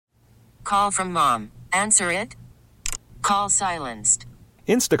Call from mom. Answer it. Call silenced.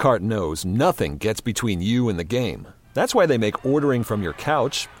 Instacart knows nothing gets between you and the game. That's why they make ordering from your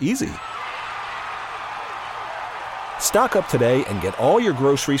couch easy. Stock up today and get all your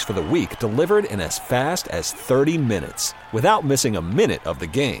groceries for the week delivered in as fast as 30 minutes without missing a minute of the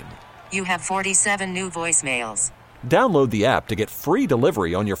game. You have 47 new voicemails. Download the app to get free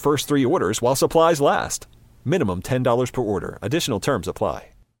delivery on your first 3 orders while supplies last. Minimum $10 per order. Additional terms apply.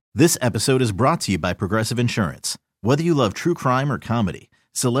 This episode is brought to you by Progressive Insurance. Whether you love true crime or comedy,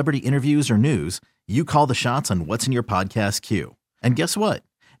 celebrity interviews or news, you call the shots on what's in your podcast queue. And guess what?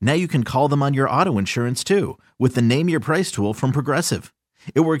 Now you can call them on your auto insurance too with the Name Your Price tool from Progressive.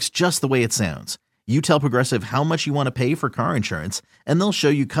 It works just the way it sounds. You tell Progressive how much you want to pay for car insurance, and they'll show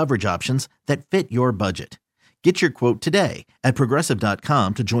you coverage options that fit your budget. Get your quote today at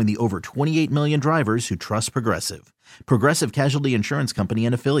Progressive.com to join the over 28 million drivers who trust Progressive. Progressive Casualty Insurance Company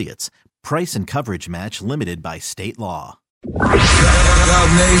and Affiliates. Price and coverage match limited by state law. You're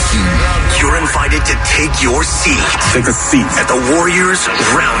invited to take your seat. Take a seat at the Warriors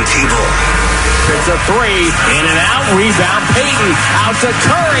Roundtable. It's a 3, in and out, rebound, Payton, out to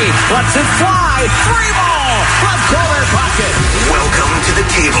Curry, lets it fly, 3-ball, left corner pocket. Welcome to the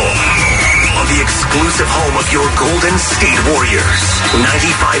table on the exclusive home of your Golden State Warriors.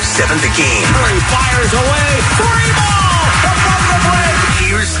 95-7 The Game. Curry fires away, 3-ball, above the break.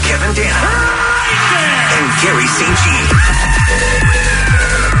 Here's Kevin Danna and Garry St.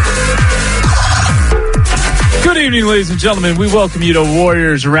 Good evening, ladies and gentlemen. We welcome you to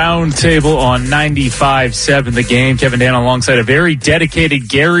Warriors Roundtable on 95.7 The Game. Kevin Dan alongside a very dedicated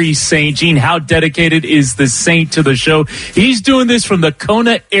Garry St. How dedicated is the Saint to the show? He's doing this from the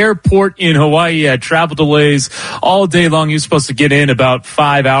Kona Airport in Hawaii. He had travel delays all day long. He was supposed to get in about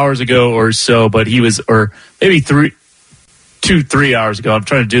 5 hours ago or so, but he was, or maybe 3 hours ago. I'm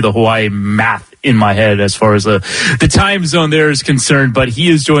trying to do the Hawaii math in my head as far as the time zone there is concerned, but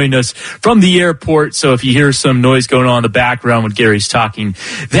he is joining us from the airport. So if you hear some noise going on in the background when Gary's talking,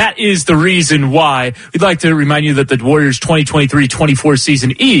 that is the reason why. We'd like to remind you that the Warriors 2023-24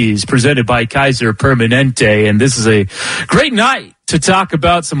 season is presented by Kaiser Permanente, and this is a great night to talk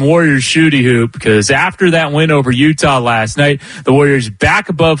about some Warriors shooty hoop, because after that win over Utah last night, the Warriors back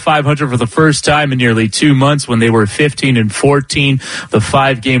above 500 for the first time in nearly 2 months when they were 15-14. The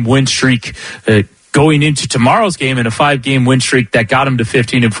 5-game win streak going into tomorrow's game, and a 5-game win streak that got them to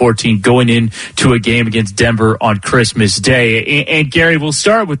 15-14 going into a game against Denver on Christmas Day. And Gary, we'll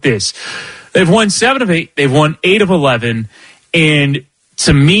start with this. They've won 7 of 8. They've won 8 of 11. And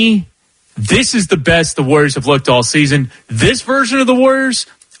to me, this is the best the Warriors have looked all season. This version of the Warriors,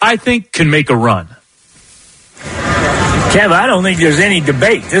 I think, can make a run. Kev, I don't think there's any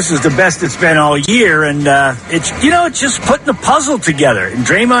debate. This is the best it's been all year, and it's just putting the puzzle together. And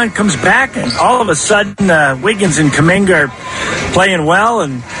Draymond comes back, and all of a sudden, Wiggins and Kuminga are playing well,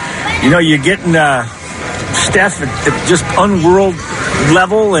 and you're getting Steph at just unworld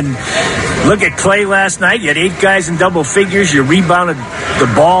level. And look at Clay last night. You had 8 guys in double figures. You rebounded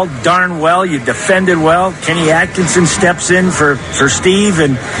the ball darn well. You defended well. Kenny Atkinson steps in for Steve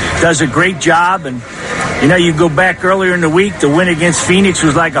and does a great job. And you go back earlier in the week, the win against Phoenix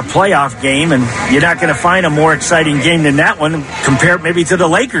was like a playoff game, and you're not going to find a more exciting game than that one, compared maybe to the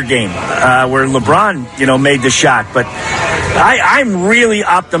Laker game where LeBron, made the shot. But I'm really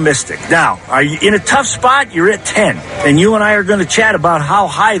optimistic. Now, are you in a tough spot? You're at 10, and you and I are going to chat about how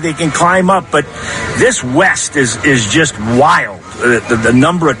high they can climb up. But this West is just wild, the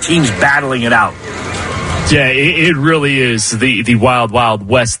number of teams battling it out. Yeah, it really is the wild, wild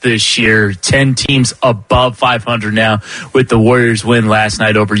West this year. 10 teams above 500 now with the Warriors win last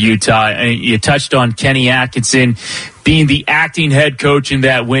night over Utah. And you touched on Kenny Atkinson being the acting head coach in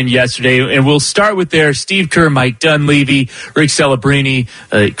that win yesterday. And we'll start with there. Steve Kerr, Mike Dunleavy, Rick Celebrini,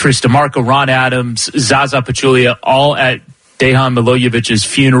 Chris DeMarco, Ron Adams, Zaza Pachulia, all at Dejan Milojevic's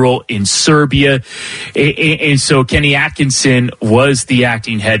funeral in Serbia. And so Kenny Atkinson was the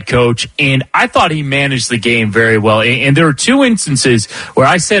acting head coach, and I thought he managed the game very well. And there were 2 instances where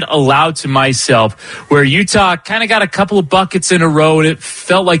I said aloud to myself where Utah kind of got a couple of buckets in a row, and it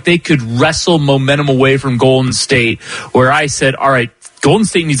felt like they could wrestle momentum away from Golden State, where I said, all right, Golden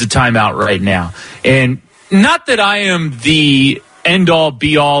State needs a timeout right now. And not that I am the end-all,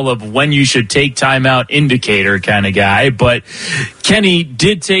 be-all of when you should take timeout indicator kind of guy, but Kenny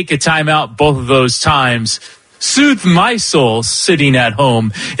did take a timeout both of those times, soothed my soul sitting at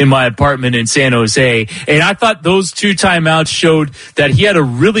home in my apartment in San Jose. And I thought those 2 timeouts showed that he had a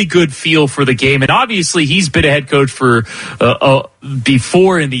really good feel for the game. And obviously he's been a head coach for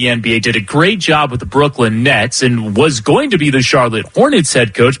before in the NBA, did a great job with the Brooklyn Nets and was going to be the Charlotte Hornets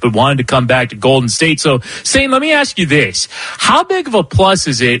head coach, but wanted to come back to Golden State. So, St, let me ask you this. How big of a plus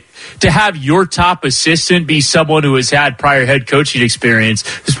is it to have your top assistant be someone who has had prior head coaching experience,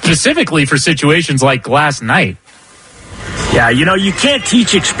 specifically for situations like last night? Yeah, you can't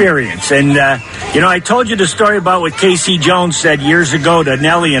teach experience. And, I told you the story about what Casey Jones said years ago to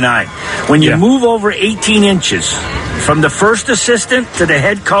Nellie and I. When you move over 18 inches from the first assistant to the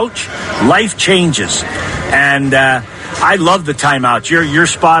head coach, life changes. And I love the timeouts. You're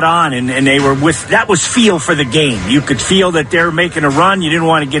spot on. And they were that was feel for the game. You could feel that they were making a run. You didn't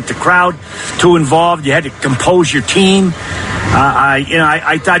want to get the crowd too involved. You had to compose your team.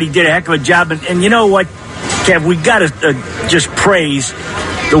 I thought he did a heck of a job. And you know what, Kev, we got to just praise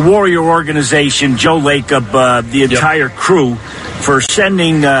the Warrior organization, Joe Lacob, the entire crew, for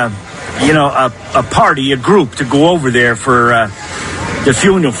sending, a party, a group to go over there for the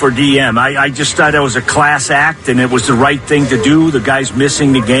funeral for DM. I just thought that was a class act, and it was the right thing to do. The guys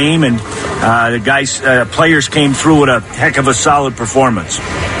missing the game, and players came through with a heck of a solid performance.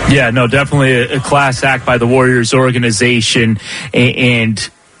 Yeah, no, definitely a class act by the Warriors organization, and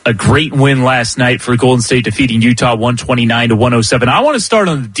a great win last night for Golden State, defeating Utah 129-107. I want to start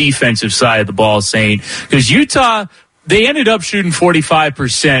on the defensive side of the ball, Saint, because Utah, they ended up shooting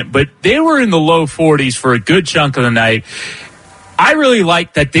 45%, but they were in the low 40s for a good chunk of the night. I really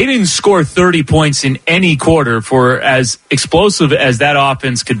like that they didn't score 30 points in any quarter for as explosive as that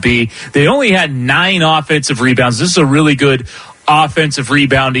offense could be. They only had 9 offensive rebounds. This is a really good offensive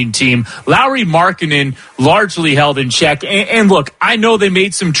rebounding team. Lauri Markkanen largely held in check. And look, I know they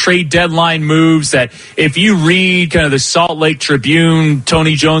made some trade deadline moves that if you read kind of the Salt Lake Tribune,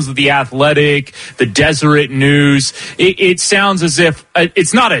 Tony Jones of The Athletic, the Deseret News, it sounds as if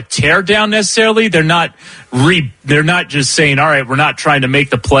it's not a teardown necessarily. They're not just saying, all right, we're not trying to make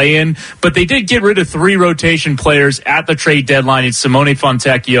the play-in, but they did get rid of 3 rotation players at the trade deadline. It's Simone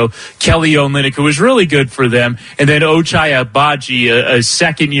Fontecchio, Kelly Olynyk, who was really good for them, and then Ochai Agbaji, a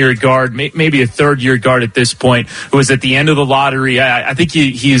second-year guard, maybe a third-year guard at this point, who was at the end of the lottery. I think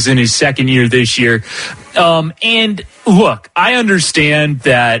he is in his second year this year. And look, I understand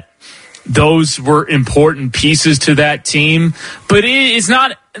that those were important pieces to that team, but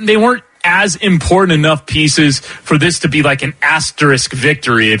they weren't as important enough pieces for this to be like an asterisk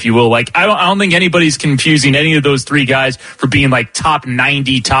victory, if you will. Like, I don't think anybody's confusing any of those 3 guys for being like top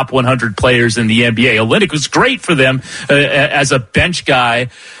 90, top 100 players in the NBA. Olynyk was great for them as a bench guy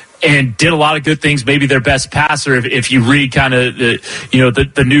and did a lot of good things, maybe their best passer if you read kind of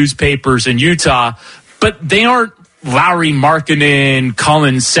the newspapers in Utah, but they aren't Lauri Markkanen,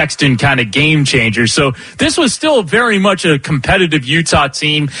 Colin Sexton kind of game changer. So this was still very much a competitive Utah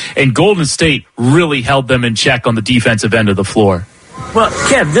team, and Golden State really held them in check on the defensive end of the floor. Well,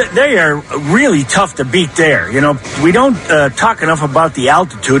 Kev, they are really tough to beat there. We don't talk enough about the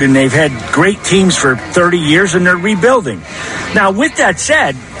altitude, and they've had great teams for 30 years, and they're rebuilding. Now, with that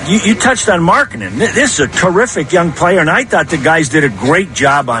said, you touched on Markkanen. This is a terrific young player, and I thought the guys did a great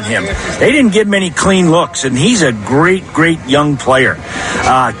job on him. They didn't get many clean looks, and he's a great, great young player.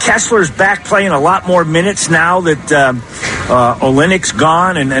 Kessler's back playing a lot more minutes now that Olynyk's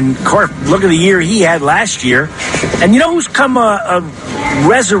gone, and of course, look at the year he had last year. And you know who's come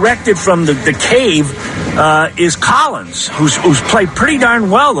resurrected from the cave is Collins, who's played pretty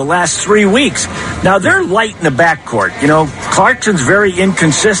darn well the last 3 weeks. Now, they're light in the backcourt. Clarkson's very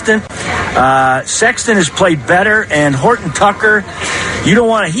inconsistent. Sexton has played better, and Horton Tucker, you don't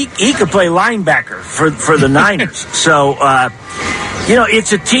want to, he could play linebacker for the Niners. So,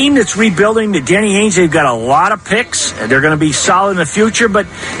 it's a team that's rebuilding. The Danny Ainge, they've got a lot of picks. They're going to be solid in the future. But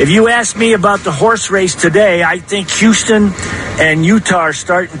if you ask me about the horse race today, I think Houston and Utah are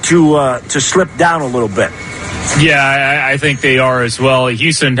starting to slip down a little bit. Yeah, I think they are as well.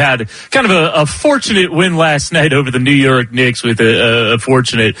 Houston had kind of a fortunate win last night over the New York Knicks with a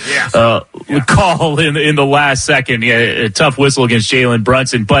fortunate call in the last second. Yeah, a tough whistle against Jalen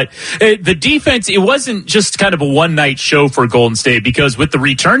Brunson. But the defense, it wasn't just kind of a one-night show for Golden State, because with the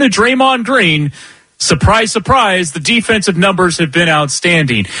return of Draymond Green, surprise, surprise, the defensive numbers have been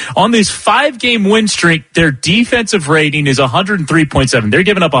outstanding. On this 5-game win streak, their defensive rating is 103.7. They're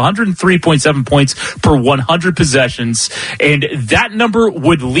giving up 103.7 points per 100 possessions, and that number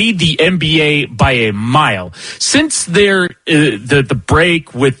would lead the NBA by a mile. Since the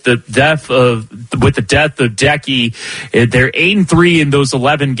break with the death of Decky, they're 8-3 in those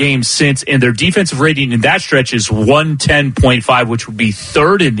 11 games since, and their defensive rating in that stretch is 110.5, which would be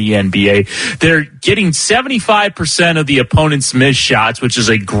 3rd in the NBA. They're getting 75% of the opponent's missed shots, which is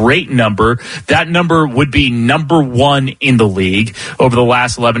a great number. That number would be number 1 in the league over the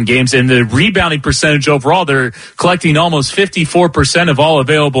last 11 games. And the rebounding percentage overall, they're collecting almost 54% of all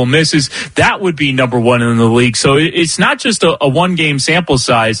available misses. That would be number 1 in the league. So it's not just a one-game sample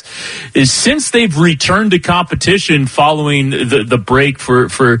size. Since they've returned to competition following the break for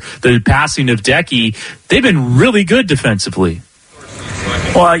the passing of Decky, they've been really good defensively.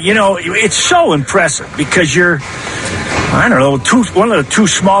 Well, it's so impressive because you're, one of the two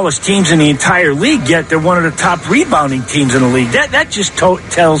smallest teams in the entire league, yet they're one of the top rebounding teams in the league. That just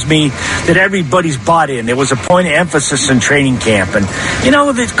tells me that everybody's bought in. There was a point of emphasis in training camp. And,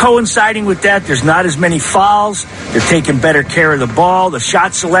 that's coinciding with that, there's not as many fouls. They're taking better care of the ball. The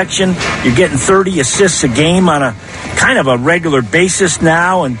shot selection, you're getting 30 assists a game on a kind of a regular basis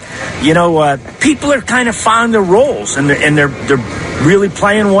now. And, people are kind of found their roles, and they're really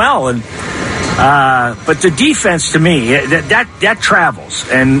playing well. And but the defense, to me, that travels.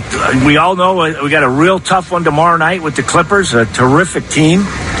 And we all know we got a real tough one tomorrow night with the Clippers, a terrific team.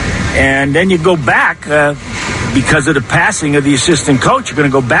 And then you go back because of the passing of the assistant coach. You're going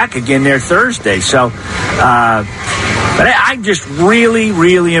to go back again there Thursday. So, but I'm just really,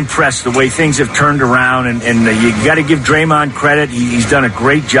 really impressed the way things have turned around. And you got to give Draymond credit. He's done a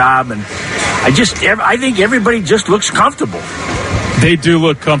great job. And I think everybody just looks comfortable. They do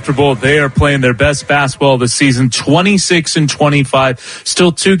look comfortable. They are playing their best basketball this season, 26-25.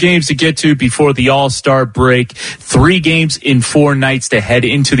 Still 2 games to get to before the All-Star break. 3 games in 4 nights to head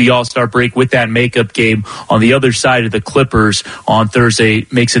into the All-Star break with that makeup game on the other side of the Clippers on Thursday.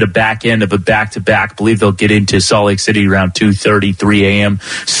 Makes it a back end of a back-to-back. I believe they'll get into Salt Lake City around 2:30, 3 a.m.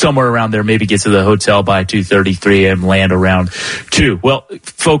 Somewhere around there. Maybe get to the hotel by 2:30, 3 a.m. Land around 2. Well,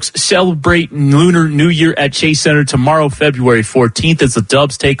 folks, celebrate Lunar New Year at Chase Center tomorrow, February 14th. As the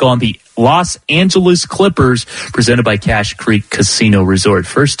Dubs take on the Los Angeles Clippers, presented by Cache Creek Casino Resort.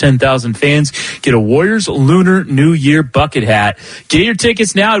 First 10,000 fans get a Warriors Lunar New Year bucket hat. Get your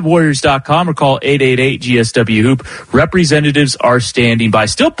tickets now at Warriors.com or call 888-GSW-HOOP. Representatives are standing by.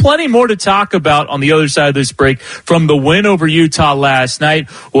 Still plenty more to talk about on the other side of this break from the win over Utah last night.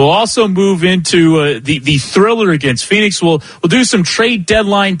 We'll also move into the thriller against Phoenix. We'll do some trade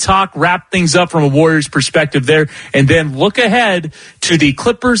deadline talk, wrap things up from a Warriors perspective there, and then look ahead to the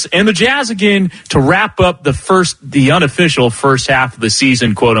Clippers and the Jazz again to wrap up the unofficial first half of the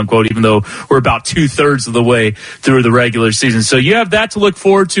season, quote unquote, even though we're about 2/3 of the way through the regular season. So you have that to look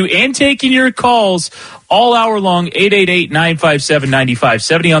forward to, and taking your calls all hour long,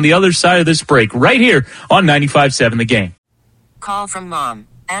 888-957-9570 on the other side of this break, right here on 95.7 The Game. Call from mom.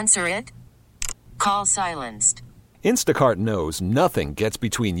 Answer it. Call silenced. Instacart knows nothing gets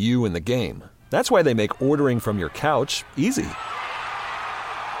between you and the game. That's why they make ordering from your couch easy.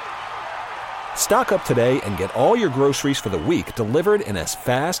 Stock up today and get all your groceries for the week delivered in as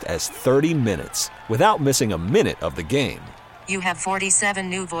fast as 30 minutes without missing a minute of the game. You have 47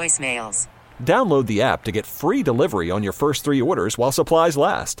 new voicemails. Download the app to get free delivery on your first 3 orders while supplies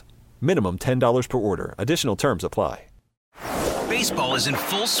last. Minimum $10 per order. Additional terms apply. Baseball is in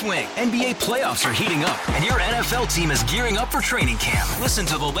full swing. NBA playoffs are heating up, and your NFL team is gearing up for training camp. Listen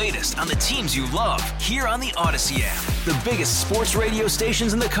to the latest on the teams you love here on the Odyssey app. The biggest sports radio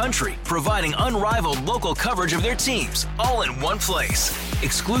stations in the country, providing unrivaled local coverage of their teams, all in one place.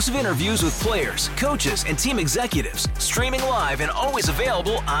 Exclusive interviews with players, coaches, and team executives, streaming live and always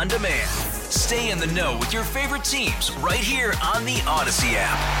available on demand. Stay in the know with your favorite teams right here on the Odyssey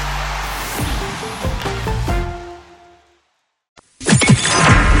app.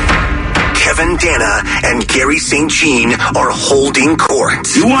 Kevin Danna and Garry St. are holding court.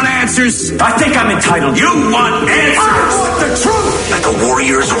 You want answers? I think I'm entitled. You want answers? I want the truth! At the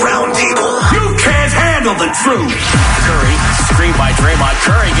Warriors Roundtable. You can't handle the truth! Curry, screen by Draymond.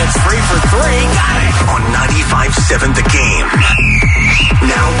 Curry gets free for 3. Got it! On 95.7 The Game.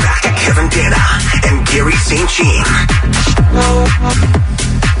 Now back to Kevin Danna and Garry St.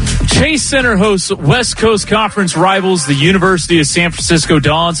 Chase Center hosts West Coast Conference rivals, the University of San Francisco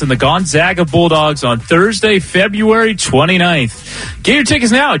Dons and the Gonzaga Bulldogs on Thursday, February 29th. Get your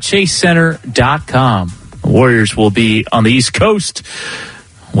tickets now at chasecenter.com. The Warriors will be on the East Coast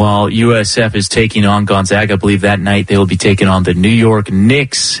while USF is taking on Gonzaga. I believe that night they will be taking on the New York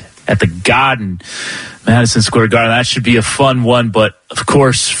Knicks at the Garden, Madison Square Garden. That should be a fun one, but of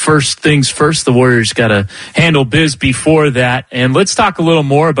course, first things first, the Warriors got to handle biz before that. And let's talk a little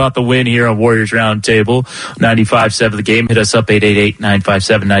more about the win here on Warriors Roundtable. 95.7 The Game. Hit us up,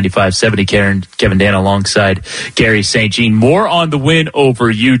 888-957-9570. Kevin Danna alongside Garry St. More on the win over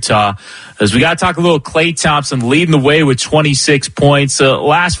Utah, as we got to talk a little Klay Thompson leading the way with 26 points.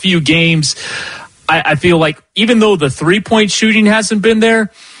 Last few games, I feel like even though the three-point shooting hasn't been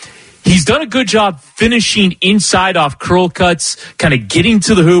there, he's done a good job finishing inside off curl cuts, kind of getting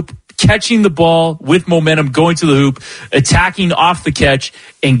to the hoop, catching the ball with momentum, going to the hoop, attacking off the catch,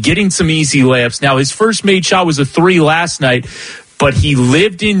 and getting some easy layups. Now, his first made shot was a 3 last night, but he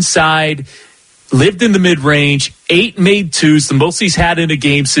lived inside, lived in the mid-range, 8 made 2s, the most he's had in a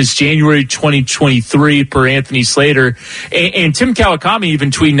game since January 2023 per Anthony Slater. And Tim Kawakami even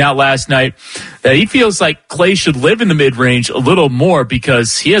tweeting out last night that he feels like Klay should live in the mid-range a little more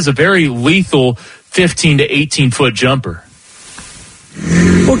because he has a very lethal 15 to 18-foot jumper.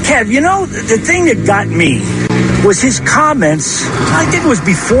 Well, Kev, the thing that got me was his comments, I think it was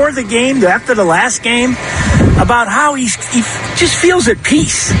before the game, after the last game, about how he just feels at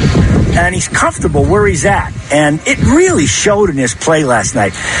peace. And he's comfortable where he's at. And it really showed in his play last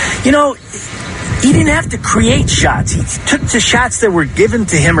night. He didn't have to create shots. He took the shots that were given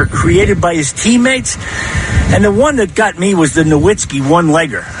to him or created by his teammates. And the one that got me was the Nowitzki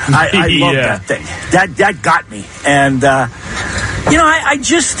one-legger. I love that thing. That got me. And,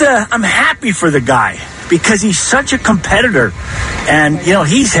 I'm happy for the guy because he's such a competitor. And,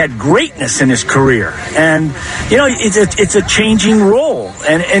 he's had greatness in his career. And, it's a changing role.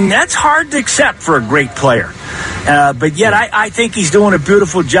 And that's hard to accept for a great player. But yet I think he's doing a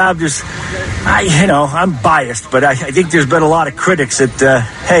beautiful job. I'm biased, but I think there's been a lot of critics that,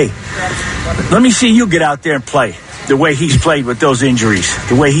 hey, let me see you get out there and play the way he's played with those injuries,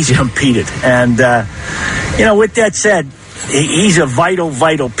 the way he's competed. And, with that said, he's a vital,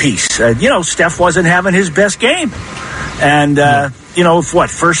 vital piece. Steph wasn't having his best game. And,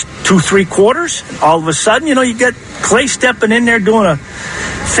 first 2-3 quarters, all of a sudden, you got Klay stepping in there doing a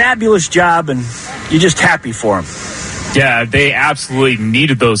fabulous job, and you're just happy for him. Yeah, they absolutely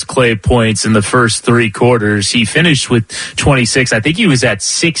needed those Klay points in the first 3 quarters. He finished with 26. I think he was at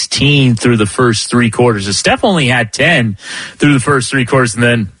 16 through the first 3 quarters. Steph only had 10 through the first 3 quarters and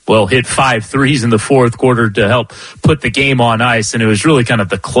then, hit 5 threes in the fourth quarter to help put the game on ice. And it was really kind of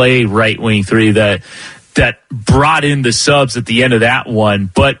the Klay right-wing 3 that brought in the subs at the end of that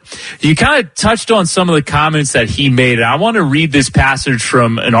one. But you kind of touched on some of the comments that he made. And I want to read this passage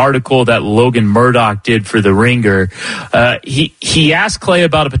from an article that Logan Murdoch did for The Ringer. He asked Klay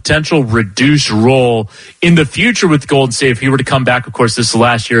about a potential reduced role in the future with Golden State if he were to come back. Of course, this is the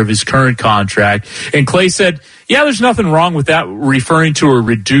last year of his current contract. And Klay said, yeah, there's nothing wrong with that, referring to a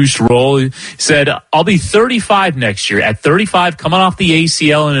reduced role. He said, I'll be 35 next year. At 35, coming off the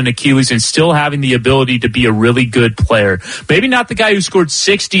ACL and an Achilles and still having the ability to be a really good player. Maybe not the guy who scored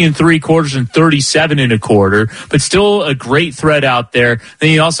 60 in 3 quarters and 37 in a quarter, but still a great threat out there. Then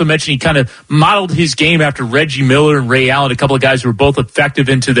he also mentioned he kind of modeled his game after Reggie Miller and Ray Allen, a couple of guys who were both effective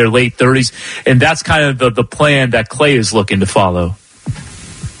into their late 30s. And that's kind of the plan that Klay is looking to follow.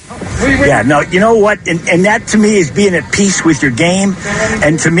 Yeah, no, you know what? And that to me is being at peace with your game.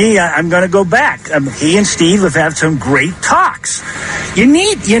 And to me, I'm going to go back. He and Steve have had some great talks. You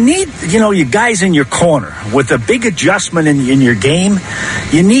need, you guys in your corner with a big adjustment in your game.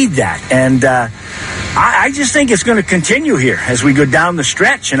 You need that. And I just think it's going to continue here as we go down the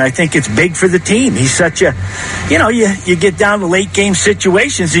stretch. And I think it's big for the team. He's such a, you get down to late game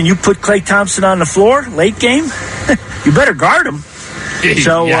situations and you put Klay Thompson on the floor, late game, you better guard him.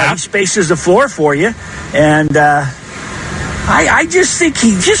 So he spaces the floor for you, and I just think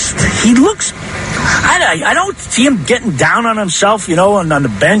he looks. I don't see him getting down on himself, on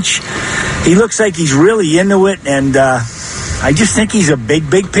the bench. He looks like he's really into it, and I just think he's a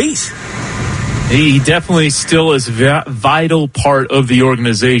big piece. He definitely still is a vital part of the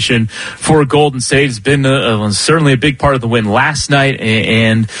organization for Golden State. It's been certainly a big part of the win last night,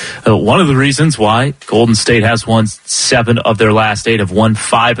 and one of the reasons why Golden State has won 7 of their last 8, have won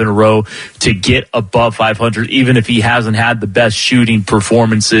 5 in a row to get above 500, even if he hasn't had the best shooting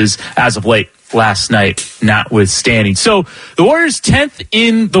performances as of late. Last night, notwithstanding. So the Warriors 10th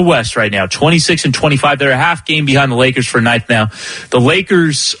in the West right now, 26-25. They're a half game behind the Lakers for 9th now. The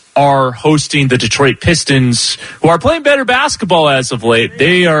Lakers are hosting the Detroit Pistons, who are playing better basketball as of late.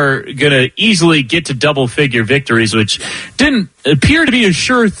 They are going to easily get to double-figure victories, which didn't appear to be a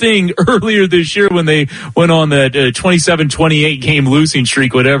sure thing earlier this year when they went on the 27-28 game losing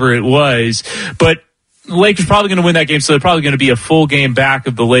streak, whatever it was. But the Lakers probably going to win that game, so they're probably going to be a full game back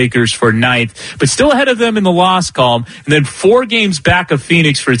of the Lakers for 9th, but still ahead of them in the loss column, and then 4 games back of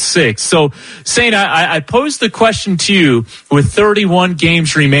Phoenix for 6th. So, St, I posed the question to you with 31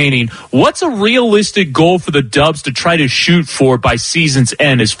 games remaining. What's a realistic goal for the Dubs to try to shoot for by season's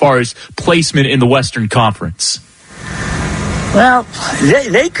end as far as placement in the Western Conference? Well,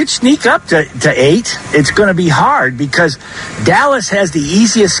 they could sneak up to 8. It's going to be hard because Dallas has the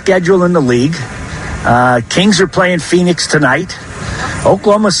easiest schedule in the league. Kings are playing Phoenix tonight.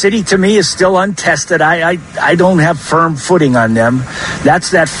 Oklahoma City, to me, is still untested. I don't have firm footing on them.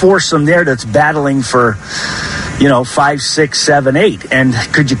 That's that foursome there that's battling for, 5, 6, 7, 8. And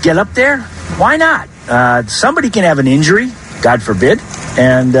could you get up there? Why not? Somebody can have an injury, God forbid,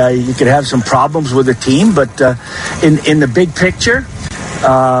 and you could have some problems with the team. But in the big picture,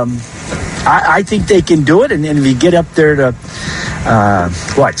 I think they can do it. And if you get up there to,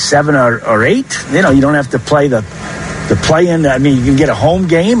 7 or 8, you don't have to play the play-in. I mean, you can get a home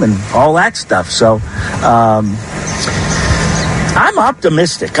game and all that stuff. So I'm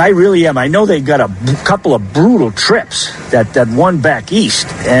optimistic. I really am. I know they've got a couple of brutal trips, that one back east.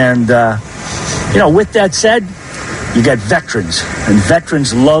 And, with that said, you got veterans. And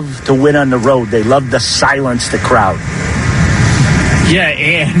veterans love to win on the road. They love to silence the crowd. Yeah,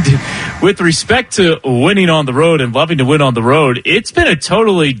 and with respect to winning on the road and loving to win on the road, it's been a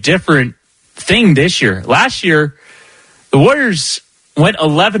totally different thing this year. Last year, the Warriors went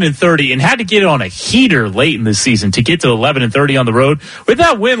 11-30 and had to get it on a heater late in the season to get to 11-30 on the road. With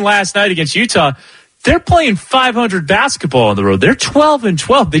that win last night against Utah, they're playing 500 basketball on the road. They're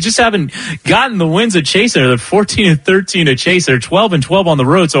 12-12. They just haven't gotten the wins a chaser. They're 14-13 a chase. They're 12-12 on the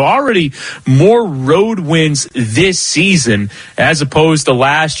road. So already more road wins this season as opposed to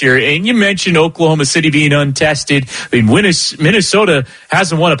last year. And you mentioned Oklahoma City being untested. I mean, Minnesota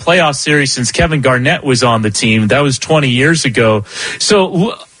hasn't won a playoff series since Kevin Garnett was on the team. That was 20 years ago.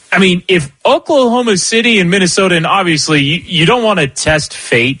 So, I mean, if Oklahoma City and Minnesota, and obviously you don't want to test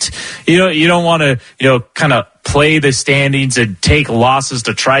fate, you don't want to, kind of play the standings and take losses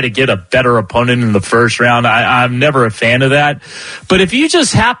to try to get a better opponent in the first round. I'm never a fan of that. But if you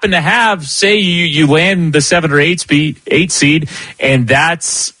just happen to have, say you land the 7 or 8 seed, and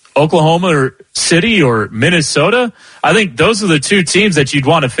that's Oklahoma City or Minnesota, I think those are the two teams that you'd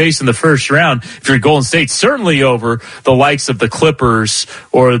want to face in the first round if you're Golden State, certainly over the likes of the Clippers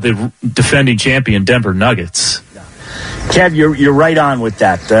or the defending champion Denver Nuggets. Kev, you're right on with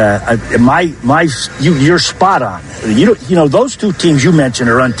that. You're spot on. Those two teams you mentioned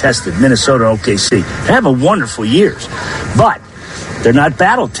are untested, Minnesota and OKC. They have a wonderful years, but they're not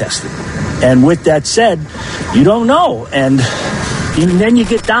battle tested. And with that said, you don't know. And then you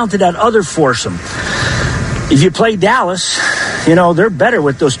get down to that other foursome. If you play Dallas, they're better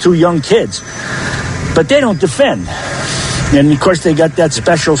with those two young kids. But they don't defend. And, of course, they got that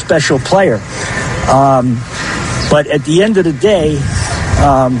special player. But at the end of the day,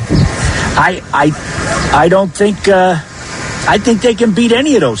 I don't think I think they can beat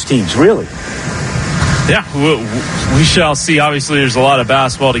any of those teams, really. Yeah, we shall see. Obviously, there's a lot of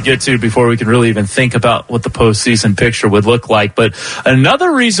basketball to get to before we can really even think about what the postseason picture would look like. But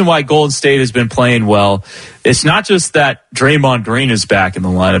another reason why Golden State has been playing well, it's not just that Draymond Green is back in the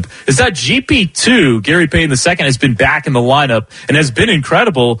lineup. It's that GP2, Gary Payton II, has been back in the lineup and has been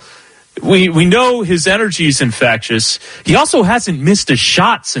incredible. We know his energy is infectious. He also hasn't missed a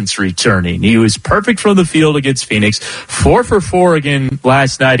shot since returning. He was perfect from the field against Phoenix, 4 for 4 again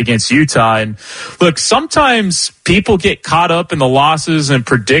last night against Utah. And look, sometimes people get caught up in the losses and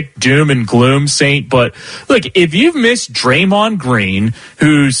predict doom and gloom, Saint. But look, if you've missed Draymond Green,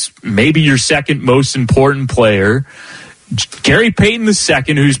 who's maybe your second most important player, Gary Payton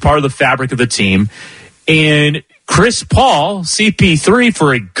II, who's part of the fabric of the team, and Chris Paul, CP3,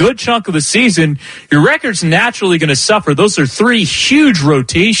 for a good chunk of the season, your record's naturally going to suffer. Those are 3 huge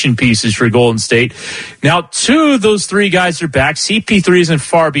rotation pieces for Golden State. Now, 2 of those 3 guys are back. CP3 isn't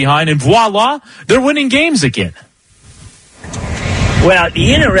far behind, and voila, they're winning games again. Well,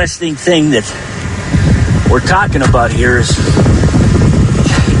 the interesting thing that we're talking about here is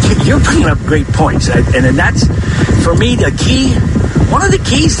you're bringing up great points, and that's, for me, the key. One of the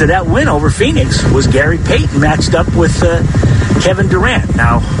keys to that win over Phoenix was Gary Payton matched up with Kevin Durant.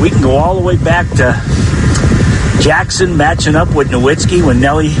 Now, we can go all the way back to Jackson matching up with Nowitzki when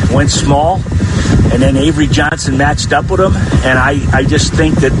Nelly went small, and then Avery Johnson matched up with him. And I just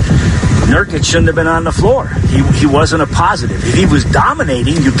think that Nurkic shouldn't have been on the floor. He wasn't a positive. If he was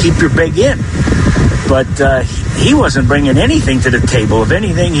dominating, you keep your big in. But he wasn't bringing anything to the table. If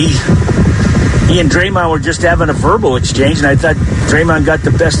anything, he and Draymond were just having a verbal exchange, and I thought Draymond got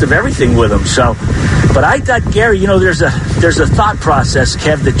the best of everything with him. So, but I thought, Gary, there's a thought process,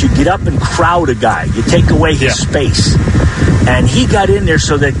 Kev, that you get up and crowd a guy. You take away his space. And he got in there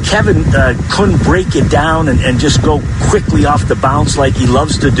so that Kevin couldn't break it down and just go quickly off the bounce like he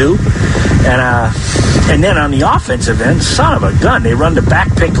loves to do. And then on the offensive end, son of a gun, they run the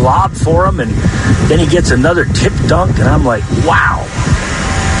back pick lob for him, and then he gets another tip dunk, and I'm like, wow.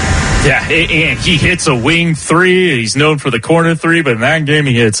 Yeah, and he hits a wing three. He's known for the corner three, but in that game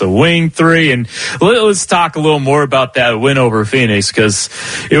he hits a wing three. And let's talk a little more about that win over Phoenix, because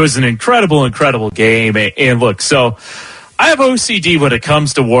it was an incredible game. And look, so I have OCD when it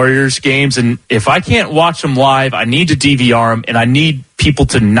comes to Warriors games, and if I can't watch them live, I need to DVR them, and I need people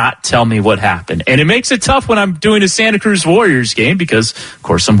to not tell me what happened. And it makes it tough when I'm doing a Santa Cruz Warriors game because, of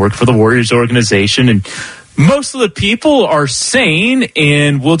course, I'm working for the Warriors organization, and most of the people are sane,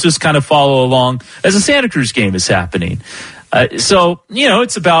 and we'll just kind of follow along as a Santa Cruz game is happening. So,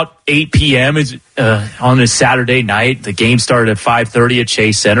 it's about 8 p.m. On a Saturday night. The game started at 5:30 at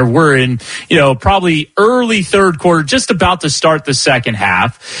Chase Center. We're in, probably early third quarter, just about to start the second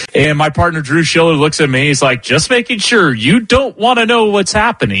half. And my partner, Drew Schiller, looks at me. He's like, just making sure you don't want to know what's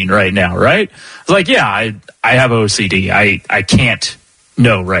happening right now, right? I was like, yeah, I have OCD. I can't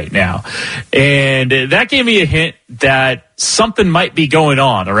know right now. And that gave me a hint that something might be going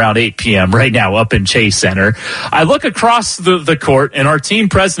on around 8 p.m. right now up in Chase Center. I look across the court, and our team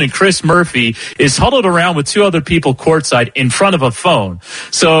president, Chris Murphy, is huddled around with two other people courtside in front of a phone.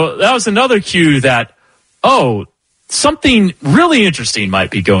 So that was another cue that, something really interesting might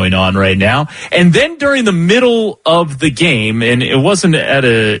be going on right now. And then during the middle of the game, and it wasn't at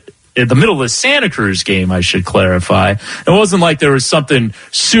the middle of the Santa Cruz game, I should clarify. It wasn't like there was something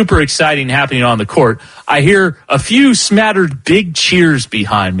super exciting happening on the court. I hear a few smattered big cheers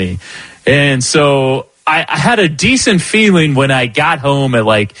behind me. And so I had a decent feeling when I got home at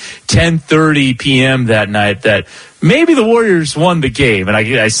like 10:30 p.m. that night that maybe the Warriors won the game. And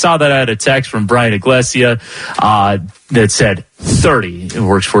I saw that I had a text from Brian Iglesias that said 30. It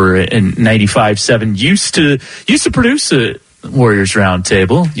works for 95.7. Used to produce a Warriors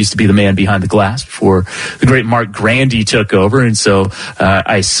Roundtable, used to be the man behind the glass before the great Mark Grandy took over. And so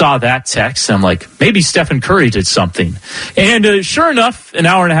I saw that text, and I'm like, maybe Stephen Curry did something. And sure enough, an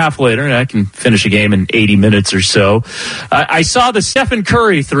hour and a half later, and I can finish a game in 80 minutes or so, I saw the Stephen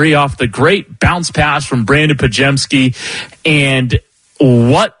Curry three off the great bounce pass from Brandon Pajemski. And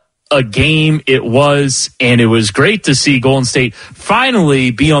what a game it was, and it was great to see Golden State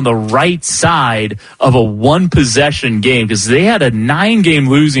finally be on the right side of a one-possession game, because they had a 9-game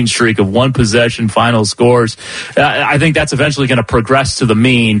losing streak of one-possession final scores. I think that's eventually going to progress to the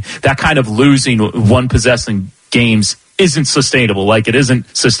mean. That kind of losing one-possession games isn't sustainable. Like, it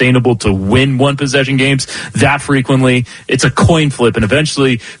isn't sustainable to win one-possession games that frequently. It's a coin flip, and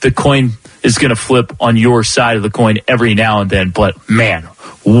eventually the coin is going to flip on your side of the coin every now and then. But, man,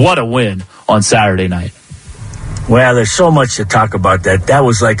 what a win on Saturday night. Well, there's so much to talk about that. That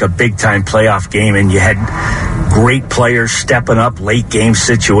was like a big-time playoff game, and you had great players stepping up, late-game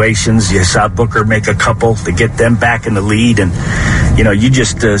situations. You saw Booker make a couple to get them back in the lead. And, you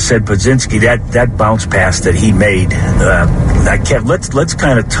just said Pajemski, that bounce pass that he made. Let's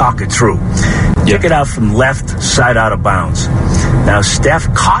kind of talk it through. Took it out from left side out of bounds. Now,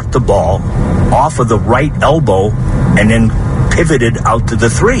 Steph caught the ball off of the right elbow and then pivoted out to the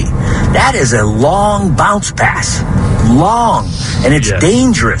three. That is a long bounce pass. Long. And it's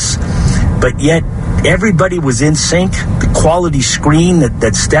dangerous. But yet, everybody was in sync. The quality screen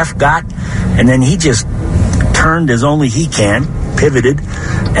that Steph got. And then he just turned as only he can, pivoted,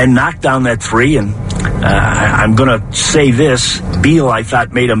 and knocked down that three. And I'm going to say this. Beal, I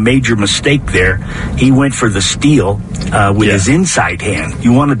thought, made a major mistake there. He went for the steal with his inside hand.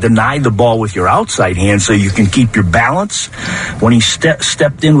 You want to deny the ball with your outside hand so you can keep your balance. When he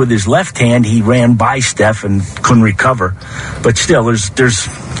stepped in with his left hand, he ran by Steph and couldn't recover. But still, there's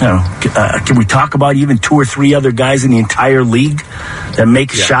can we talk about even 2 or 3 other guys in the entire league that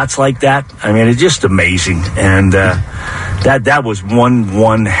make shots like that? I mean, it's just amazing. And that was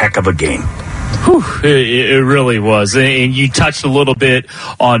one heck of a game. Whew, it really was. And you touched a little bit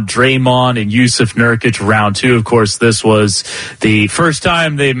on Draymond and Yusuf Nurkic round 2. Of course, this was the first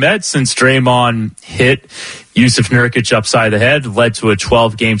time they met since Draymond hit Yusuf Nurkic upside the head, led to a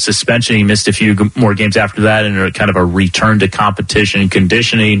 12-game suspension. He missed a few more games after that and kind of a return to competition and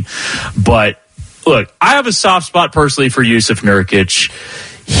conditioning. But look, I have a soft spot personally for Yusuf Nurkic.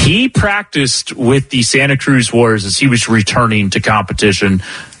 He practiced with the Santa Cruz Warriors as he was returning to competition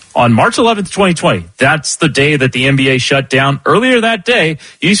on March 11th, 2020. That's the day that the NBA shut down. Earlier that day,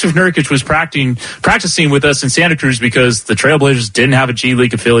 Yusuf Nurkic was practicing with us in Santa Cruz because the Trailblazers didn't have a G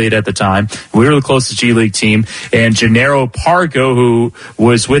League affiliate at the time. We were the closest G League team. And Gennaro Pargo, who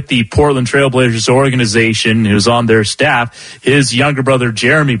was with the Portland Trailblazers organization, who was on their staff, his younger brother,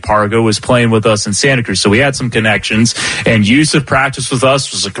 Jeremy Pargo, was playing with us in Santa Cruz. So we had some connections. And Yusuf practiced with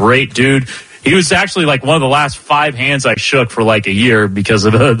us, was a great dude. He was actually like one of the last 5 hands I shook for like a year because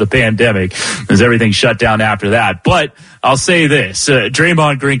of the pandemic, as everything shut down after that. But I'll say this.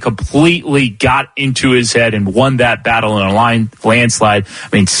 Draymond Green completely got into his head and won that battle in a landslide.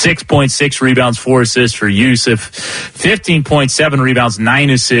 6.6 rebounds, 4 assists for Yusuf, 15.7 rebounds, 9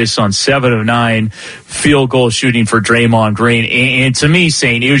 assists on 7 of 9 field goal shooting for Draymond Green. And to me,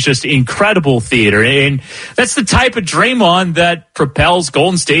 Saint, it was just incredible theater. And that's the type of Draymond that propels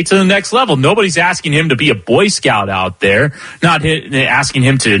Golden State to the next level. Nobody's asking him to be a Boy Scout out there, not asking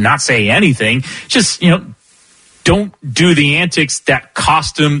him to not say anything. Just, don't do the antics that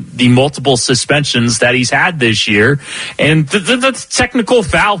cost him the multiple suspensions that he's had this year. And the technical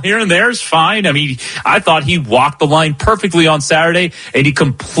foul here and there is fine. I thought he walked the line perfectly on Saturday, and he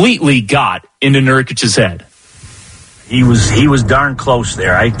completely got into Nurkic's head. He was darn close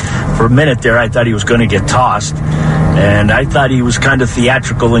there. For a minute there, I thought he was going to get tossed, and I thought he was kind of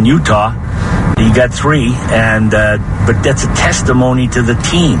theatrical in Utah. He got 3, but that's a testimony to the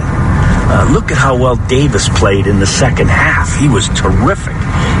team. Look at how well Davis played in the second half. He was terrific.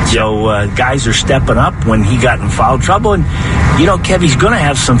 So guys are stepping up when he got in foul trouble. And, Kev, he's going to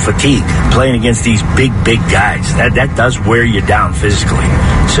have some fatigue playing against these big guys. That does wear you down physically.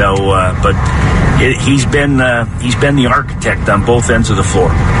 So, he's been the architect on both ends of the floor.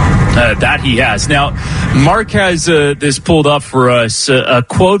 That he has. Now, Mark has this pulled up for us, a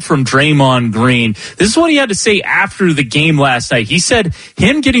quote from Draymond Green. This is what he had to say after the game last night. He said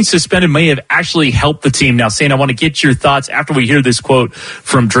him getting suspended may have actually helped the team. Now, Saint, I want to get your thoughts after we hear this quote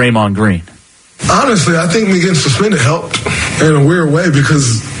from Draymond Green. Honestly, I think me getting suspended helped in a weird way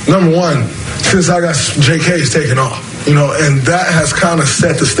because, number one, since I got JK's taken off, and that has kind of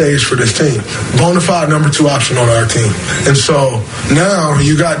set the stage for this team. Bonafide number 2 option on our team. And so now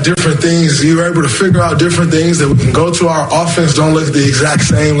you got different things. You're able to figure out different things that we can go to. Our offense don't look the exact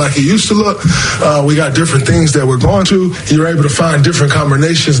same like it used to look. We got different things that we're going to. You're able to find different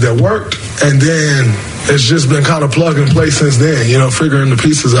combinations that worked. And then it's just been kind of plug and play since then, figuring the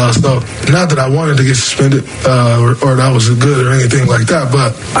pieces out. So not that I wanted to get suspended or that was good or anything like that,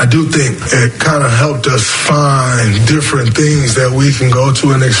 but I do think it kind of helped us find different things that we can go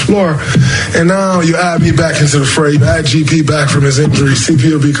to and explore. And now you add me back into the fray, you add GP back from his injury,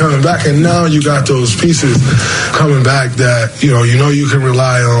 CP will be coming back, and now you got those pieces coming back that, you can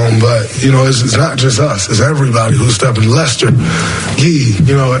rely on, but, it's not just us, it's everybody who's stepping. Lester, Gee,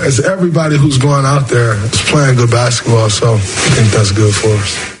 it's everybody who's going out there is playing good basketball, so I think that's good for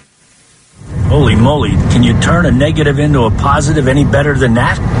us. Holy moly, can you turn a negative into a positive any better than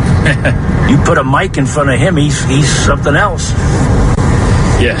that? You put a mic in front of him, he's something else.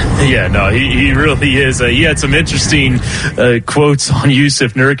 Yeah, no, he really is. He had some interesting quotes on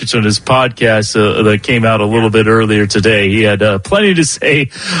Yusuf Nurkic on his podcast that came out a little bit earlier today. He had plenty to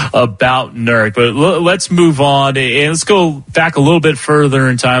say about Nurk, but let's move on and let's go back a little bit further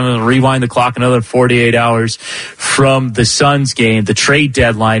in time and rewind the clock another 48 hours from the Suns game, the trade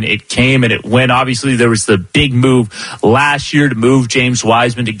deadline. It came and it went. Obviously, there was the big move last year to move James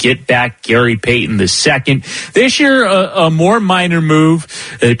Wiseman to get back Gary Payton II. This year, a more minor move.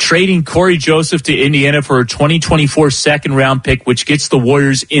 Trading Corey Joseph to Indiana for a 2024 second-round pick, which gets the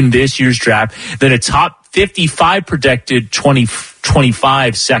Warriors in this year's draft. Then a top 55 projected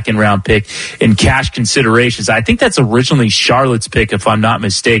 2025 second-round pick in cash considerations. I think that's originally Charlotte's pick, if I'm not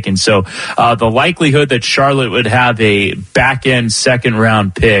mistaken. So the likelihood that Charlotte would have a back-end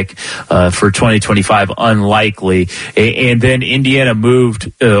second-round pick for 2025, unlikely. And then Indiana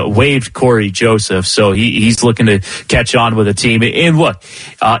waived Corey Joseph, so he's looking to catch on with a team. And look,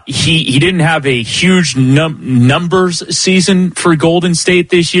 he didn't have a huge numbers season for Golden State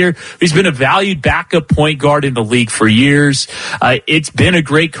this year. He's been a valued backup point guard in the league for years. It's been a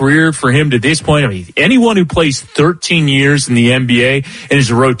great career for him to this point. Anyone who plays 13 years in the NBA and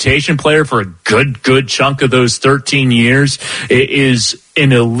is a rotation player for a good chunk of those 13 years is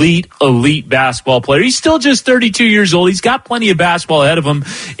an elite basketball player. He's still just 32 years old. He's got plenty of basketball ahead of him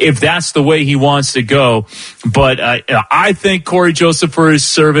if that's the way he wants to go. But I thank Corey Joseph for his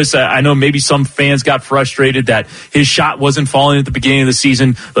service. I know maybe some fans got frustrated that his shot wasn't falling at the beginning of the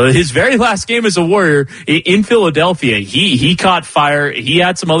season. His very last game as a Warrior in Philadelphia, he caught fire. He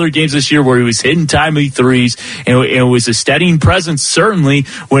had some other games this year where he was hitting timely threes, and it was a steadying presence, certainly,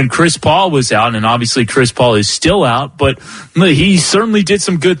 when Chris Paul was out. And obviously Chris Paul is still out, but he certainly did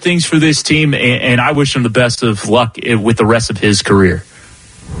some good things for this team, and I wish him the best of luck with the rest of his career.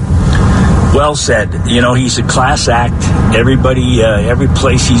 Well said. He's a class act. Everybody, every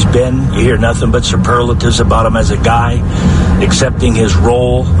place he's been, you hear nothing but superlatives about him as a guy, accepting his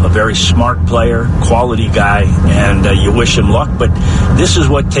role, a very smart player, quality guy, and you wish him luck. But this is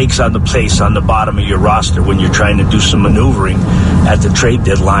what takes on the place on the bottom of your roster when you're trying to do some maneuvering at the trade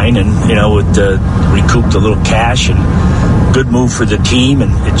deadline and, with recouped a little cash and good move for the team.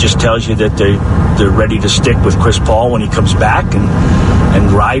 And it just tells you that they're ready to stick with Chris Paul when he comes back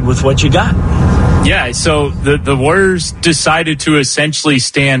and ride with what you got. Yeah, so the Warriors decided to essentially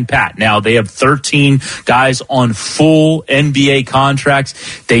stand pat. Now, they have 13 guys on full NBA contracts.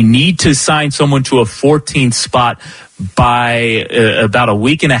 They need to sign someone to a 14th spot by about a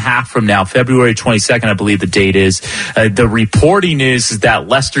week and a half from now, February 22nd, I believe the date is. The reporting is that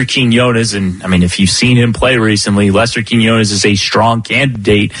Lester Quinones, and I mean, if you've seen him play recently, Lester Quinones is a strong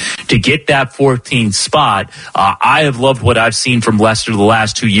candidate to get that 14th spot. I have loved what I've seen from Lester the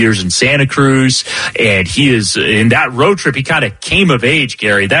last 2 years in Santa Cruz, and he is, in that road trip, he kind of came of age,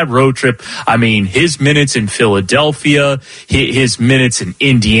 Gary. That road trip, I mean, his minutes in Philadelphia, his minutes in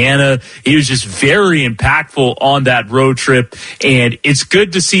Indiana, he was just very impactful on that road trip, and it's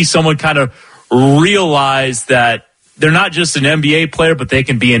good to see someone kind of realize that they're not just an NBA player, but they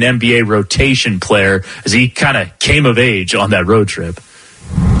can be an NBA rotation player, as he kind of came of age on that road trip.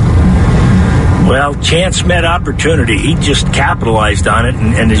 Well, chance met opportunity. He just capitalized on it.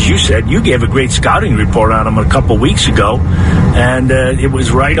 And as you said, you gave a great scouting report on him a couple weeks ago, and it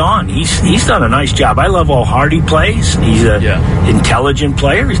was right on. He's done a nice job. I love how hard he plays. He's an intelligent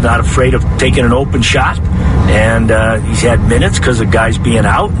player. He's not afraid of taking an open shot, and he's had minutes because of guys being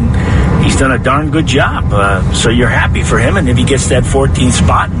out, and he's done a darn good job. So you're happy for him, and if he gets that 14th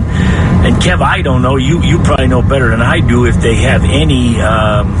spot, and Kev, I don't know, you probably know better than I do if they have any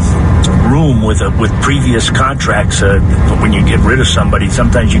room with previous contracts. When you get rid of somebody,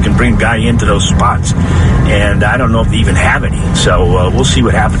 sometimes you can bring a guy into those spots, and I don't know if they even have any. So we'll see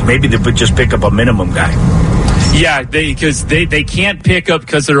what happens. Maybe they would just pick up a minimum guy. Yeah, because they can't pick up,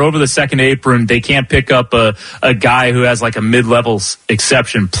 because they're over the second apron, they can't pick up a guy who has like a mid-level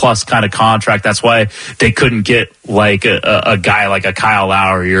exception plus kind of contract. That's why they couldn't get like a guy like a Kyle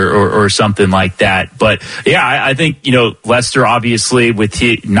Lowry or something like that. But yeah, I think, Lester, obviously, with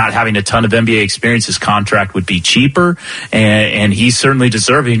not having a ton of NBA experience, his contract would be cheaper, and he's certainly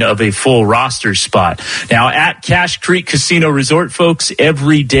deserving of a full roster spot. Now, at Cache Creek Casino Resort, folks,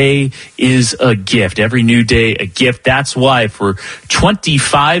 every day is a gift. Every new day, a gift. That's why for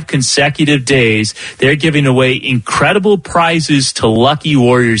 25 consecutive days, they're giving away incredible prizes to lucky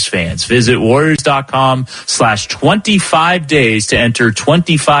Warriors fans. Visit Warriors.com/25 days to enter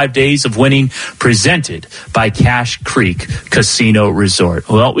 25 days of winning, presented by Cache Creek Casino Resort.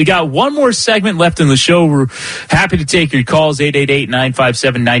 Well, we got one more segment left in the show. We're happy to take your calls,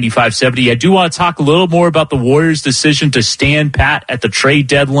 888-957-9570. I do want to talk a little more about the Warriors' decision to stand pat at the trade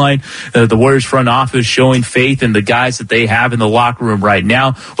deadline. The Warriors front office showing faith in the guys that they have in the locker room right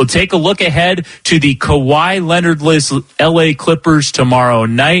now. We'll take a look ahead to the Kawhi Leonard-less LA Clippers tomorrow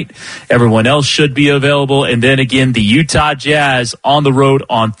night. Everyone else should be available. And then again, the Utah Jazz on the road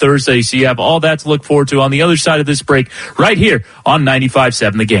on Thursday. So you have all that to look forward to on the other side of this break right here on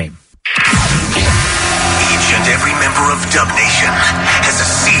 95.7 The Game. Each and every member of Dub Nation has a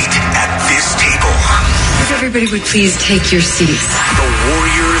seat at this table. If everybody would please take your seats. The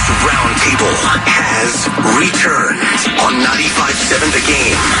Warriors Roundtable has returned on 95.7 The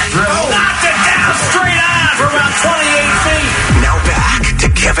Game. Knocked it down straight on for about 28 feet. Now back to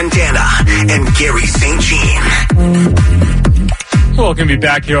Kevin Danna and Garry St. Welcome you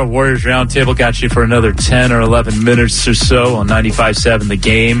back here on Warriors Roundtable. Got you for another 10 or 11 minutes or so on 95.7 The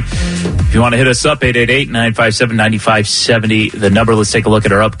Game. If you want to hit us up, 888-957-9570. The number. Let's take a look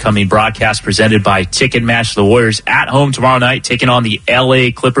at our upcoming broadcast presented by Ticketmaster. The Warriors at home tomorrow night, taking on the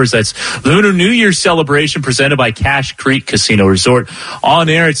LA Clippers. That's Lunar New Year celebration presented by Cache Creek Casino Resort. On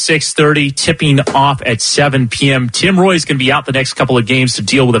air at 6:30, tipping off at 7 p.m. Tim Roy's going to be out the next couple of games to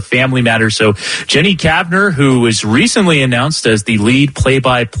deal with a family matter. So Jenny Kavner, who was recently announced as the lead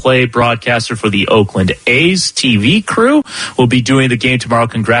play-by-play broadcaster for the Oakland A's TV crew, will be doing the game tomorrow.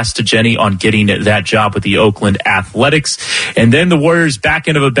 Congrats to Jenny on getting that job with the Oakland Athletics. And then the Warriors back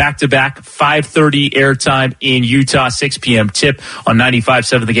into a back-to-back 5:30 airtime in Utah, 6 p.m. tip on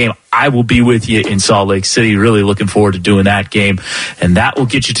 95.7 The Game. I will be with you in Salt Lake City. Really looking forward to doing that game. And that will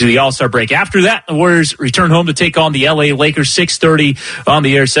get you to the All-Star break. After that, the Warriors return home to take on the LA Lakers, 6:30 on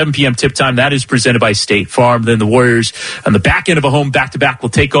the air, 7 p.m. tip time. That is presented by State Farm. Then the Warriors on the back end of a home back-to-back will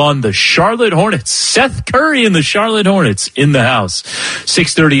take on the Charlotte Hornets. Seth Curry and the Charlotte Hornets in the house.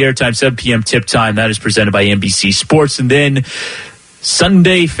 6:30 airtime, 7 p.m. tip time. That is presented by NBC Sports. And then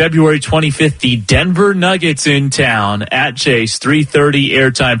Sunday, February 25th, the Denver Nuggets in town at Chase, 3:30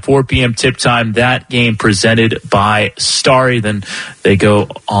 airtime, 4 p.m. tip time. That game presented by Starry. Then they go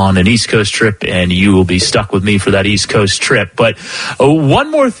on an East Coast trip, and you will be stuck with me for that East Coast trip. But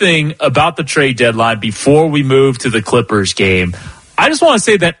one more thing about the trade deadline before we move to the Clippers game. I just want to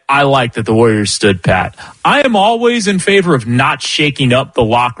say that I like that the Warriors stood pat. I am always in favor of not shaking up the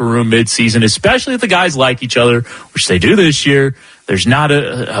locker room midseason, especially if the guys like each other, which they do this year. There's not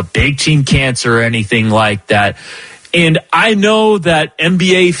a big team cancer or anything like that. And I know that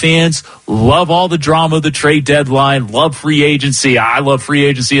NBA fans love all the drama of the trade deadline, love free agency. I love free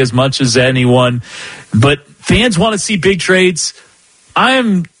agency as much as anyone. But fans want to see big trades. I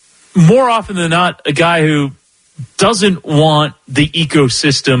am more often than not a guy who doesn't want the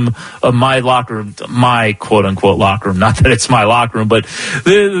ecosystem of my locker room, my quote-unquote locker room. Not that it's my locker room, but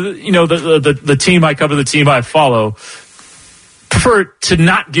the team I cover, the team I follow, prefer to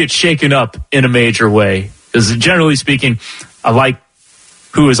not get shaken up in a major way. Because generally speaking, I like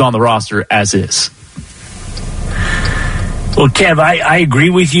who is on the roster as is. Well, Kev, I agree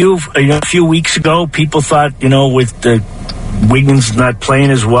with you. A few weeks ago, people thought, with the Wiggins not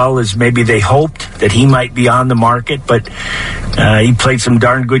playing as well as maybe they hoped, that he might be on the market, but he played some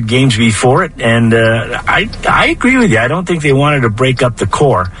darn good games before it, and I agree with you. I don't think they wanted to break up the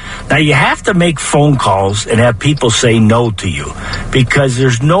core. Now, you have to make phone calls and have people say no to you, because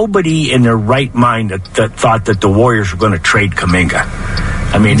there's nobody in their right mind that thought that the Warriors were going to trade Kuminga.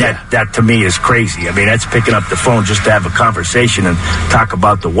 I mean, that to me is crazy. I mean, that's picking up the phone just to have a conversation and talk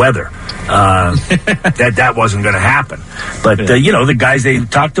about the weather. That wasn't going to happen. But, the guys they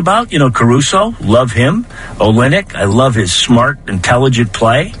talked about, Caruso, love him. Olynyk, I love his smart, intelligent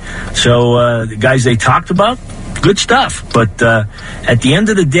play. So the guys they talked about, good stuff. But at the end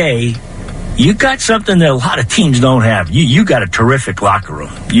of the day, you got something that a lot of teams don't have. You got a terrific locker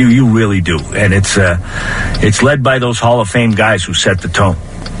room. You really do. And it's led by those Hall of Fame guys who set the tone.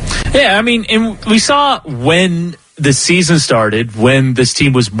 Yeah, I mean, and we saw when the season started, when this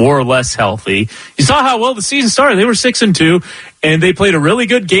team was more or less healthy. You saw how well the season started. They were 6-2, and they played a really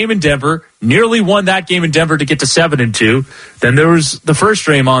good game in Denver, nearly won that game in Denver to get to 7-2. Then there was the first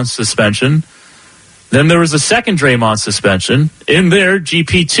Draymond suspension. Then there was a second Draymond suspension. In there,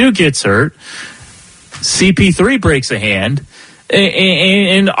 GP2 gets hurt. CP3 breaks a hand.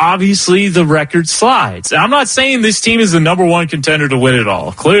 And obviously the record slides. I'm not saying this team is the number one contender to win it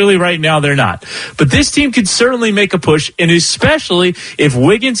all. Clearly right now they're not. But this team could certainly make a push, and especially if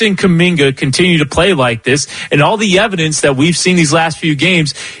Wiggins and Kuminga continue to play like this, and all the evidence that we've seen these last few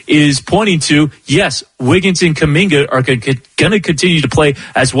games is pointing to, yes, Wiggins and Kuminga are going to continue to play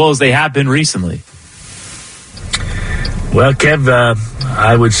as well as they have been recently. Well, Kev,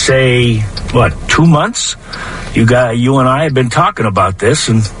 I would say, 2 months? You and I have been talking about this,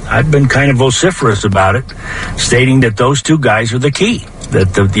 and I've been kind of vociferous about it, stating that those two guys are the key.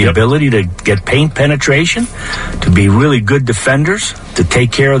 That the ability to get paint penetration, to be really good defenders, to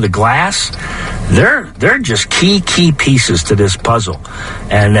take care of the glass, they're just key pieces to this puzzle.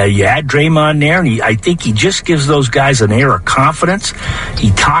 And you add Draymond there, and I think he just gives those guys an air of confidence.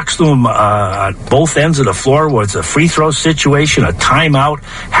 He talks to them at both ends of the floor, whether it's a free throw situation, a timeout,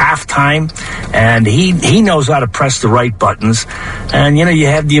 halftime, and he knows how to press the right buttons. And, you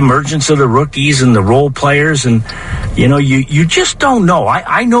have the emergence of the rookies and the role players, and, you just don't know.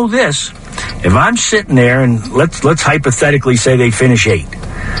 I know this. If I'm sitting there, and let's hypothetically say they finish 8.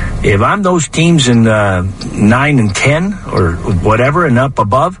 If I'm those teams in 9 and 10 or whatever and up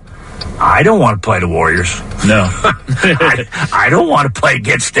above, I don't want to play the Warriors. No. I don't want to play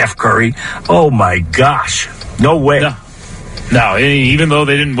against Steph Curry. Oh, my gosh. No way. No, even though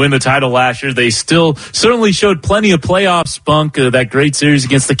they didn't win the title last year, they still certainly showed plenty of playoff spunk. That great series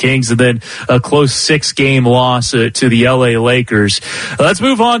against the Kings, and then a close 6-game loss to the LA Lakers. Let's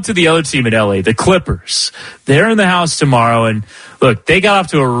move on to the other team in LA, the Clippers. They're in the house tomorrow, and look, they got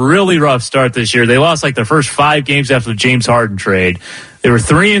off to a really rough start this year. They lost their first 5 games after the James Harden trade. They were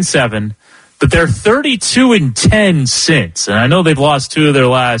 3-7. But they're 32-10 since. And I know they've lost 2 of their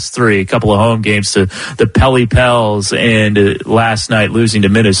last 3, a couple of home games to the Pelly Pels, and last night losing to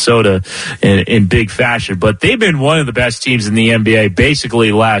Minnesota in big fashion. But they've been one of the best teams in the NBA basically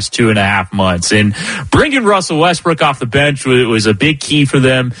the last 2.5 months. And bringing Russell Westbrook off the bench was a big key for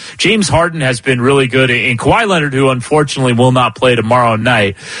them. James Harden has been really good. And Kawhi Leonard, who unfortunately will not play tomorrow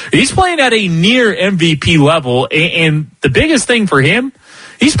night, he's playing at a near MVP level. And the biggest thing for him,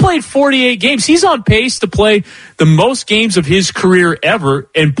 he's played 48 games. He's on pace to play the most games of his career ever.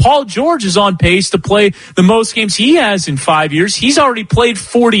 And Paul George is on pace to play the most games he has in 5 years. He's already played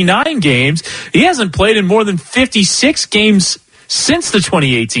 49 games. He hasn't played in more than 56 games since the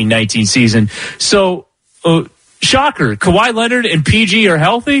 2018-19 season. So, shocker, Kawhi Leonard and PG are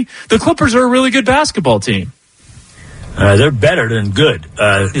healthy. The Clippers are a really good basketball team. They're better than good.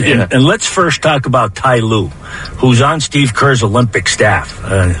 And let's first talk about Ty Lue, who's on Steve Kerr's Olympic staff.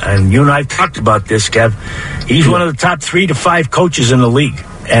 And you and I have talked about this, Kev. He's one of the top 3 to 5 coaches in the league.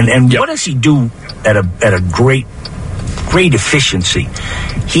 And what does he do at a great efficiency?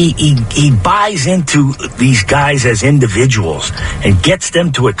 He buys into these guys as individuals and gets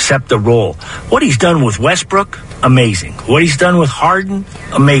them to accept the role. What he's done with Westbrook, amazing. What he's done with Harden,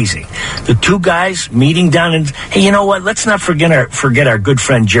 amazing. The 2 guys meeting down in, hey, you know what? Let's not forget our good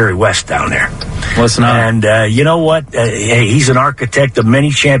friend Jerry West down there. Let's not. And you know what? Hey, he's an architect of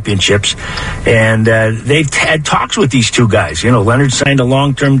many championships, and they've had talks with these 2 guys. You know, Leonard signed a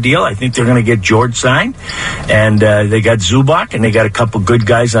long-term deal. I think they're going to get George signed, and they got Zubac, and they got a couple good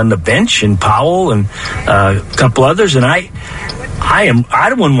guys on the bench, and Powell, and a couple others, and I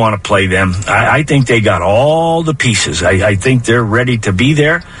wouldn't want to play them. I think they got all the pieces. I think they're ready to be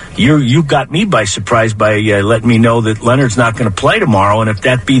there. You got me by surprise by letting me know that Leonard's not going to play tomorrow, and if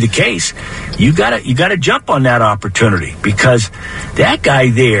that be the case, you got to jump on that opportunity, because that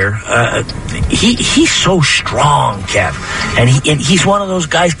guy there, he's so strong, Kev, and he's one of those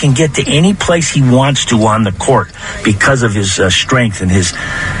guys can get to any place he wants to on the court because of his strength and he's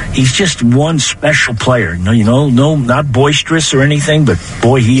just one special player. No, not boisterous or anything, but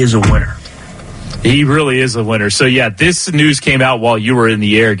boy, he is a winner. He really is a winner. So, yeah, this news came out while you were in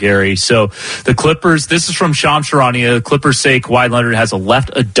the air, Gary. So, the Clippers, this is from Shams Charania. The Clippers say Kawhi Leonard has a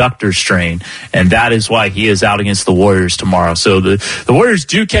left adductor strain, and that is why he is out against the Warriors tomorrow. So, the Warriors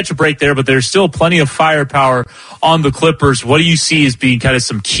do catch a break there, but there's still plenty of firepower on the Clippers. What do you see as being kind of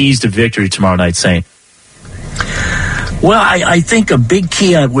some keys to victory tomorrow night, Saint? Well, I think a big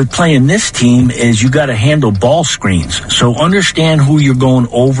key with playing this team is you got to handle ball screens. So understand who you're going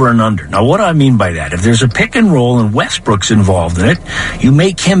over and under. Now, what do I mean by that? If there's a pick and roll and Westbrook's involved in it, you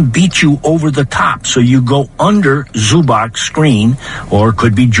make him beat you over the top. So you go under Zubac's screen, or it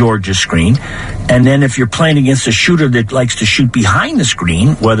could be George's screen. And then if you're playing against a shooter that likes to shoot behind the screen,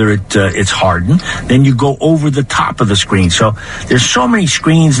 whether it's Harden, then you go over the top of the screen. So there's so many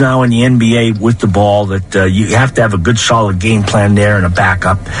screens now in the NBA with the ball that you have to have a good solid game plan there and a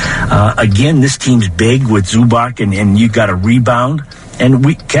backup. Again, this team's big with Zubac, and you got a rebound. And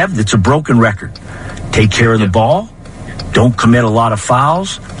Kev, it's a broken record. Take care of the ball. Don't commit a lot of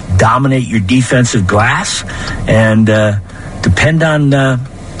fouls. Dominate your defensive glass, and depend on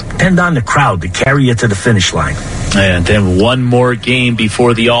the crowd to carry you to the finish line. And then one more game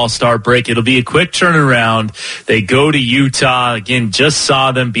before the All-Star break. It'll be a quick turnaround. They go to Utah. Again, just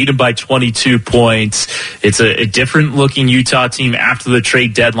saw them, beat them by 22 points. It's a different-looking Utah team after the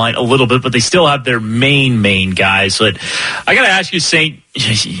trade deadline a little bit, but they still have their main guys. But I got to ask you, Saint,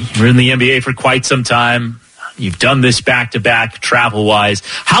 you're in the NBA for quite some time. You've done this back-to-back travel-wise.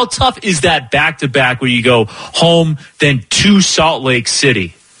 How tough is that back-to-back where you go home, then to Salt Lake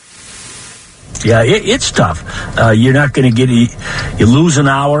City? Yeah, it's tough. You're not going to you lose an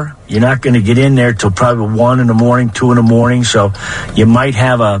hour. You're not going to get in there till probably 1 in the morning, 2 in the morning. So you might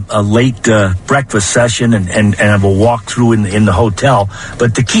have a late breakfast session and have a walkthrough in the hotel.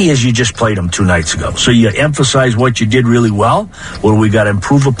 But the key is you just played them 2 nights ago. So you emphasize what you did really well. What do we got to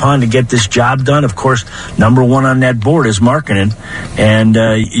improve upon to get this job done? Of course, number one on that board is marketing. And,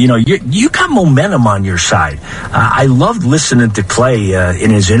 you got momentum on your side. I loved listening to Clay in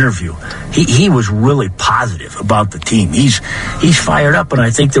his interview. He was really positive about the team. He's fired up, and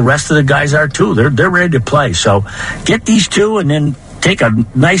I think the rest of the guys are too. They're ready to play. So get these 2 and then take a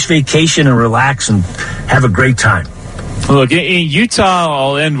nice vacation and relax and have a great time. Look, in Utah,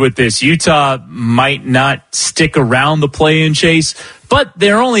 I'll end with this. Utah might not stick around the play-in chase, but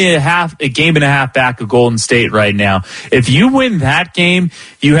they're only a game and a half back of Golden State right now. If you win that game,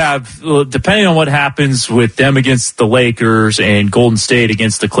 you have, depending on what happens with them against the Lakers and Golden State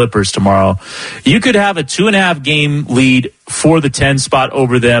against the Clippers tomorrow, you could have a 2.5 game lead for the 10 spot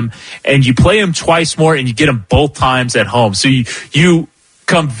over them, and you play them twice more and you get them both times at home. So you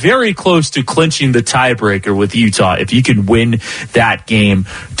come very close to clinching the tiebreaker with Utah if you can win that game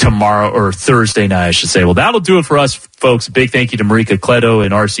tomorrow, or Thursday night, I should say. Well, that'll do it for us, folks. Big thank you to Marika Cleto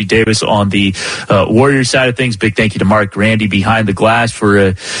and R.C. Davis on the Warriors side of things. Big thank you to Mark Grandy behind the glass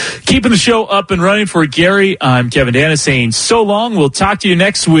for keeping the show up and running. For Gary, I'm Kevin Danna saying so long. We'll talk to you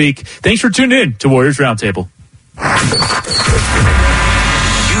next week. Thanks for tuning in to Warriors Roundtable.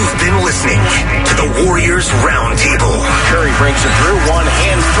 You've been listening to the Warriors Roundtable. Curry brings it through,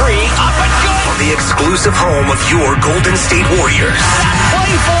 1-hand 3, up and good. On the exclusive home of your Golden State Warriors.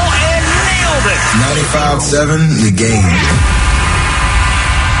 Playful and nailed it. 95-7, the game.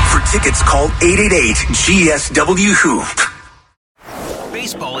 tickets, call 888-GSW-HOOP.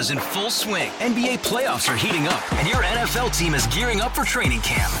 Baseball is in full swing. NBA playoffs are heating up, and your NFL team is gearing up for training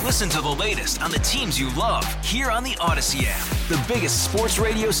camp. Listen to the latest on the teams you love here on the Odyssey app. The biggest sports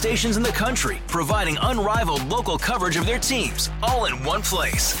radio stations in the country, providing unrivaled local coverage of their teams, all in one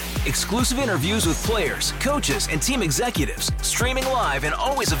place. Exclusive interviews with players, coaches, and team executives, streaming live and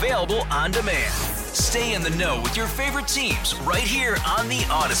always available on demand. Stay in the know with your favorite teams right here on the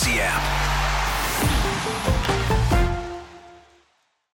Odyssey app.